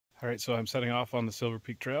Alright, so I'm setting off on the Silver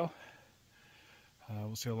Peak Trail.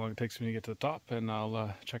 We'll see how long it takes me to get to the top, and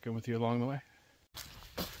I'll check in with you along the way.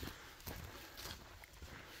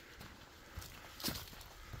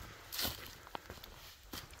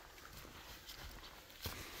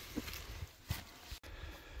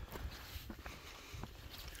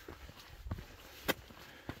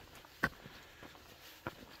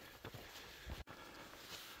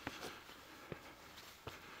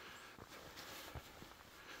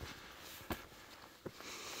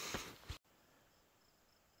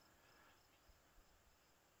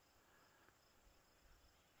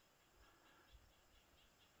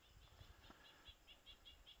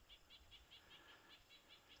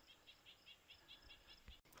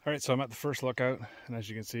 Alright, so I'm at the first lookout, and as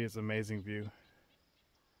you can see, it's an amazing view.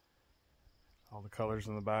 All the colors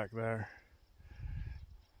in the back there.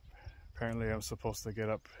 Apparently I'm supposed to get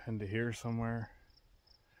up into here somewhere.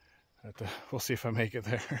 We'll see if I make it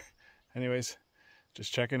there. Anyways,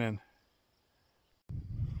 just checking in.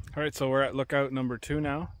 Alright, so we're at lookout number 2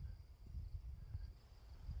 now.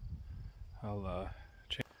 I'll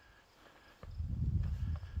change.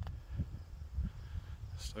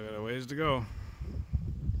 Still got a ways to go.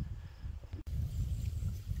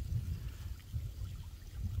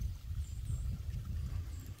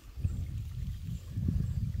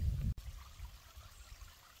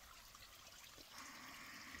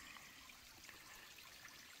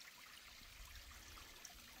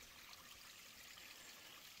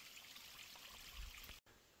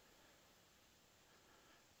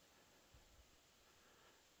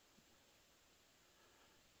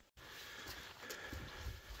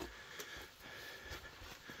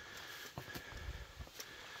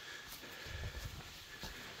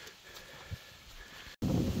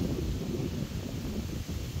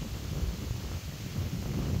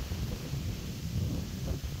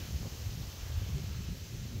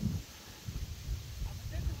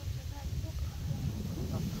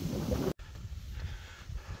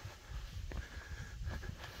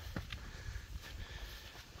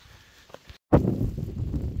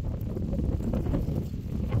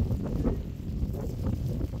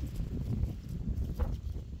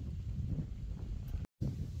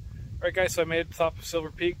 Alright guys, so I made it to the top of Silver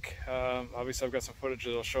Peak. Obviously I've got some footage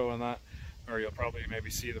that I'll show on that, or you'll probably maybe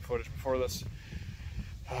see the footage before this.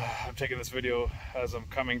 I'm taking this video as I'm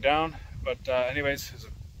coming down, but anyways, it's a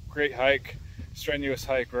great hike, strenuous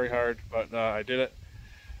hike, very hard, but I did it.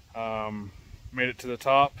 Made it to the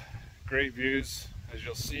top, great views, as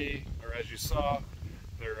you'll see, or as you saw.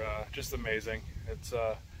 They're just amazing. It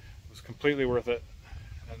was completely worth it.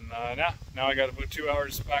 And now I got about 2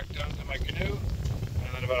 hours back down to my canoe,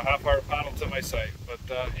 and then about a half-hour paddle to my site. But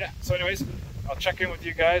yeah, so anyways, I'll check in with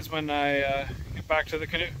you guys when I get back to the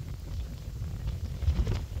canoe.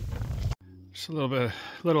 Just a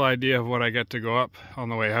little idea of what I get to go up on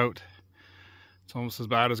the way out. It's almost as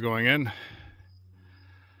bad as going in.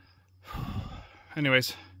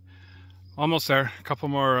 Anyways, almost there. A couple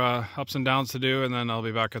more ups and downs to do, and then I'll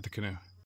be back at the canoe.